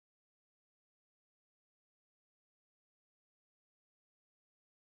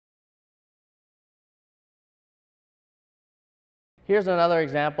Here's another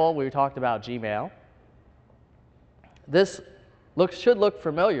example. We talked about Gmail. This should look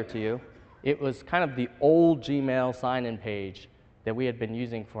familiar to you. It was kind of the old Gmail sign-in page that we had been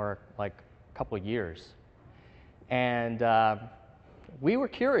using for like a couple of years. And we were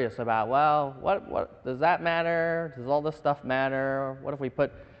curious about, well, what does that matter? Does all this stuff matter? What if we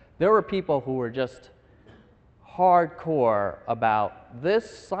put, there were people who were just hardcore about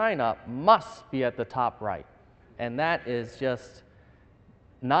this sign-up must be at the top right. And that is just,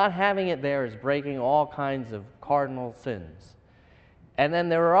 not having it there is breaking all kinds of cardinal sins. And then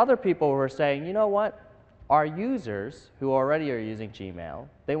there were other people who were saying, you know what? Our users who already are using Gmail,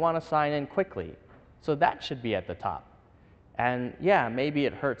 they want to sign in quickly. So that should be at the top. And yeah, maybe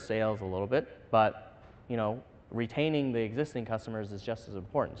it hurts sales a little bit, but you know, retaining the existing customers is just as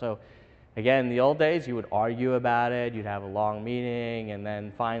important. So again, in the old days, you would argue about it, you'd have a long meeting, and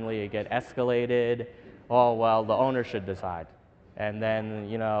then finally it get escalated. Oh, well, the owner should decide. And then,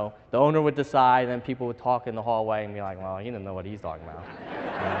 you know, the owner would decide, and then people would talk in the hallway and be like, well, he didn't know what he's talking about.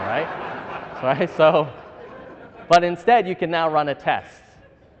 Right? So, but instead, you can now run a test.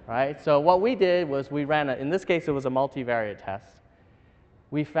 Right? So what we did was we ran, in this case, it was a multivariate test.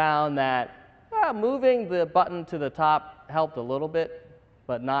 We found that moving the button to the top helped a little bit,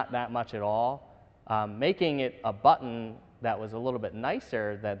 but not that much at all. Making it a button that was a little bit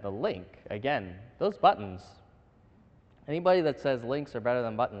nicer than the link, again, those buttons, anybody that says links are better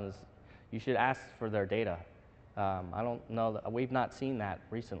than buttons, you should ask for their data. I don't know, we've not seen that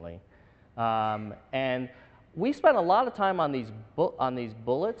recently. And we spent a lot of time on these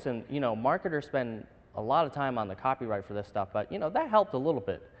bullets, and you know, marketers spend a lot of time on the copyright for this stuff, but you know, that helped a little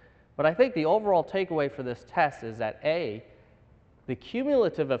bit. But I think the overall takeaway for this test is that A, the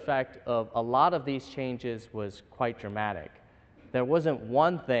cumulative effect of a lot of these changes was quite dramatic. There wasn't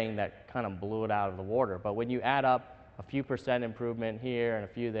one thing that kind of blew it out of the water, but when you add up a few percent improvement here, and a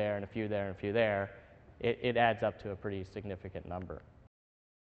few there, and a few there, and a few there, it adds up to a pretty significant number.